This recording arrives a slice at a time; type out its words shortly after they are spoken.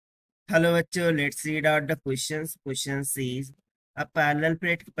Hello, bachcho. Let's read out the questions. Question says a parallel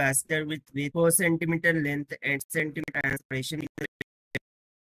plate capacitor with 4 centimeter length and centimeter separation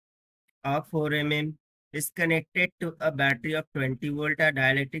of 4 mm is connected to a battery of 20 volt. A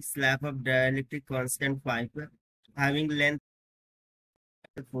dielectric slab of dielectric constant 5 having length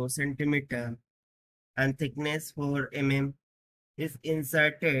 4 centimeter and thickness 4 mm is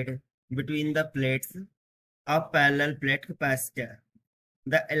inserted between the plates of parallel plate capacitor.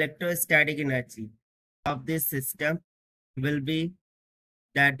 The electrostatic energy of this system will be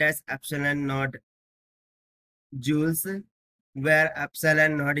that as epsilon naught joules, where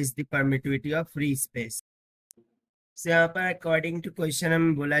epsilon naught is the permittivity of free space. So यहाँ पर according to question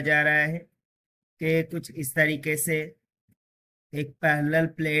हमें बोला जा रहा है कि कुछ इस तरीके से एक पैरेलल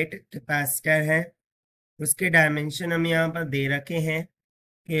प्लेट कैपेसिटर है, उसके डायमेंशन हम यहाँ पर दे रखे हैं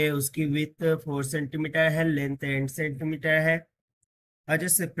कि उसकी विड्थ 4 सेंटीमीटर है, लेंथ 8 सेंटीमीटर है, और जो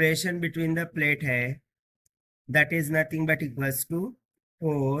सेपरेशन बिटवीन द प्लेट है that is nothing but equals to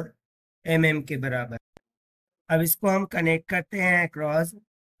 4 mm के बराबर। अब इसको हम कनेक्ट करते हैं अक्रॉस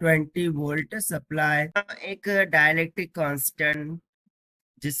 20 वोल्ट सप्लाई। एक डाइलेक्ट्रिक कांस्टेंट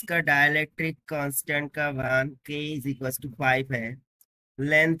जिसका डाइलेक्ट्रिक कांस्टेंट का मान k इज इक्वल टू 5 है,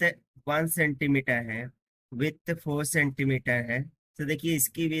 लेंथ 1 सेंटीमीटर है, विड्थ 4 सेंटीमीटर है। तो देखिए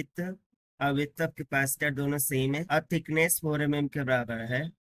इसकी विड्थ और विड्थ ऑफ कैपेसिटर दोनों सेम है और थिकनेस 4 mm के बराबर है।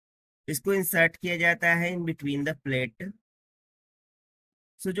 इसको इंसर्ट किया जाता है इन बिटवीन द प्लेट।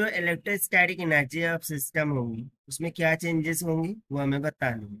 सो जो इलेक्ट्रोस्टैटिक एनर्जी ऑफ सिस्टम होगी उसमें क्या चेंजेस होंगी वो हमें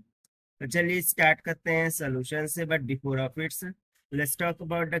बतानी है। तो चलिए स्टार्ट करते हैं सोल्यूशन से, but before of its let's talk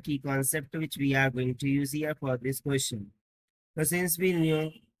about the key concept which we are going to use here for this question. So since we knew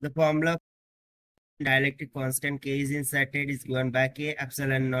the formula of dielectric constant K is inserted is given by K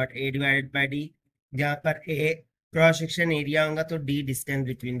epsilon naught A divided by D, जहाँ पर A cross section area होगा तो D distance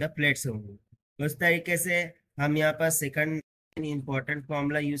between the plates होंगे। उस तरीके से हम यहाँ पर सेकंड important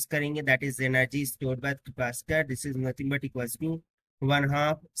formula use करेंगे, that is energy stored by capacitor. This is nothing but equals to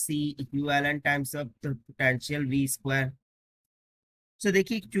 1/2 C equivalent times of the potential V square. So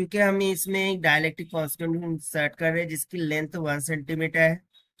देखिए क्योंकि हमें इसमें एक डाइलेक्ट्रिक कांस्टेंट इंसर्ट कर रहे हैं जिसकी लेंथ 1 सेंटीमीटर है,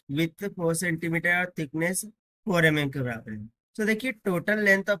 विड्थ 4 सेंटीमीटर और थिकनेस 4 mm के बराबर है। तो देखिए टोटल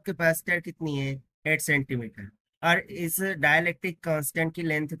लेंथ ऑफ कैपेसिटर कितनी है 8 सेंटीमीटर और इस डाइलेक्ट्रिक कांस्टेंट की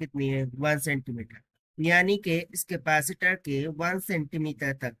लेंथ कितनी है 1 सेंटीमीटर, यानी कि इस कैपेसिटर के 1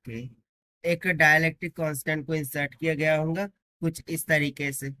 सेंटीमीटर तक के एक डाइलेक्ट्रिक कांस्टेंट को इंसर्ट किया गया होगा कुछ इस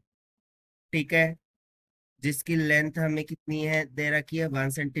तरीके से, ठीक है, जिसकी लेंथ हमें कितनी है दे रखी है 1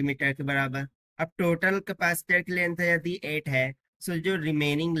 सेंटीमीटर के बराबर। अब टोटल कैपेसिटर की लेंथ यदि 8 है, सो जो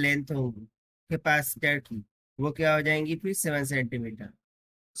रिमेनिंग लेंथ होगी कैपेसिटर की वो क्या हो जाएंगी फिर 7 सेंटीमीटर।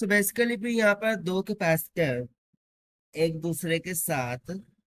 सो बेसिकली फिर यहाँ पर दो कैपेसिटर एक दूसरे के साथ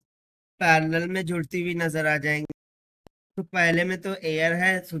पैरेलल में जुड़ती हुई नजर आ जाएंगे। तो पहले में तो एयर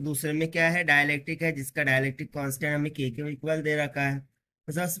है, तो दूसरे में क्या है डाइलेक्ट्रिक है जिसका डाइलेक्ट्रिक कांस्टेंट हमें के इक्वल दे रखा है।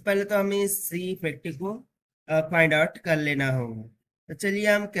 तो सबसे पहले तो हमें इस सी इफेक्टिव को फाइंड आउट कर लेना होगा। तो चलिए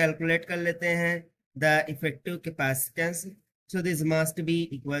हम कैलकुलेट कर लेते हैं the effective capacitance. So this must be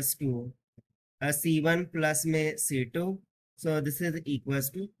equals to C1 plus में C2। So this is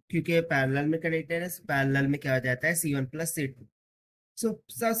equals to, क्योंकि पैरेलल में कनेक्टेड है पैरेलल में क्या हो जाता है C1 प्लस C2। सो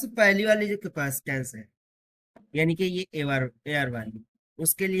सबसे पहली वाली जो कैपेसिटेंस है यानी कि ये एयर वाली,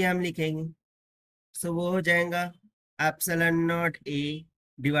 उसके लिए हम लिखेंगे सो वो हो जाएगा epsilon not A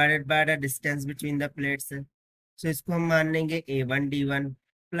divided by the distance between the plates. सो इसको हम मान लेंगे A1 D1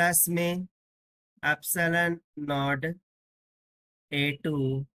 प्लस में epsilon not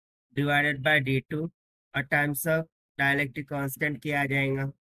A2 divided by D2 और टाइम्स ऑफ डाइलेक्ट्रिक कांस्टेंट क्या आ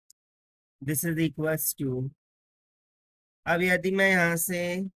जाएगा, दिस इज इक्वल्स टू। अब यदि मैं यहाँ से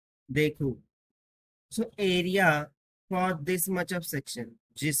देखूं so area for this much of section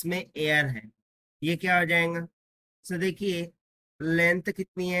जिसमें एयर है ये क्या हो जाएगा। सो देखिए लेंथ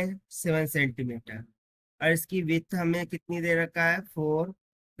कितनी है 7 सेंटीमीटर और इसकी विड्थ हमें कितनी दे रखा है 4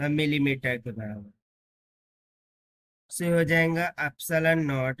 मिलीमीटर के बराबर। सो हो जाएगा epsilon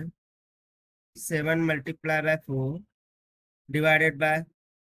not 7 multiply by 4 divided by,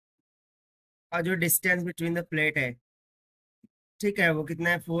 और जो डिस्टेंस बिटवीन द प्लेट है ठीक है वो कितना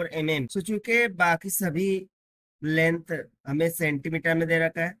है 4 mm। सो चूंकि बाकी सभी लेंथ हमें सेंटीमीटर में दे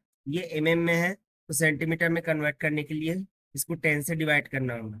रखा है, ये mm में है, तो सेंटीमीटर में कन्वर्ट करने के लिए इसको 10 से डिवाइड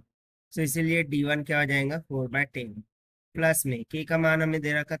करना होगा। सो इसीलिए D1 क्या हो जाएगा 4/10 प्लस में k का मान हमें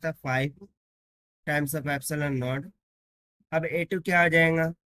दे रखा था 5 टाइम्स ऑफ एप्सिलॉन नॉट। अब A2 क्या हो जाएगा,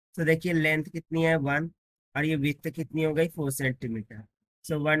 तो देखिए लेंथ कितनी है 1 और ये विड्थ कितनी हो गई 4 सेंटीमीटर।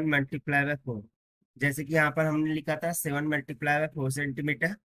 सो 1 मल्टीप्लाई बाय 4, जैसे कि यहाँ पर हमने लिखा था 7 मल्टीप्लाई बाय 4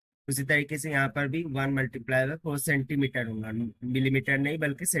 सेंटीमीटर, उसी तरीके से यहाँ पर भी 1 मल्टीप्लाई बाय 4 सेंटीमीटर होगा, मिलीमीटर नहीं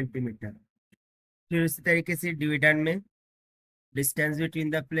बल्कि सेंटीमीटर। फिर उसी तरीके से डिविडेंड में डिस्टेंस बिटवीन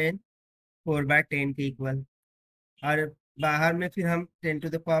द प्लेन 4/10 के इक्वल, और बाहर में फिर हम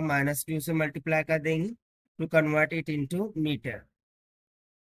 10⁻⁻2 से मल्टीप्लाई कर देंगे to convert it into metre.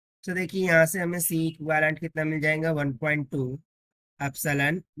 तो देखिए यहाँ से हमें सी इक्विवेलेंट कितना मिल जाएगा, 1.2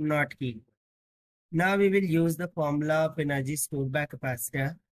 एप्सिलॉन नॉट की। Now we will use the formula of energy stored bye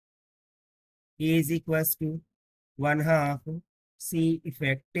capacitor. E is equals to 1/2 C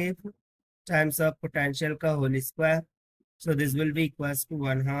effective times of potential का whole square. So this will be equals to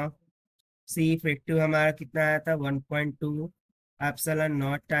 1/2 C effective हमारा कितना आया था, 1.2 epsilon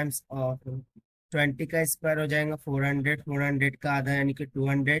not times of 20 का square हो जाएगा 400, 400 का आधा यानी कि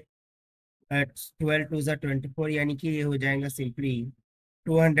 200, 12 2 ज़ा 24 यानी कि ये हो जाएगा सिंपली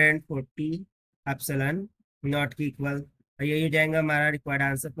 240 एप्सिलॉन नॉट की इक्वल। यही हो जाएगा हमारा required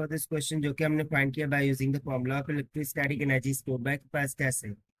answer for this question, जो कि हमने फाइंड किया by using the formula of electrostatic energy stored bye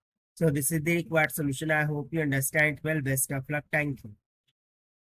capacitor. So this is the required solution. I hope you understand well. Best of luck. Thank you.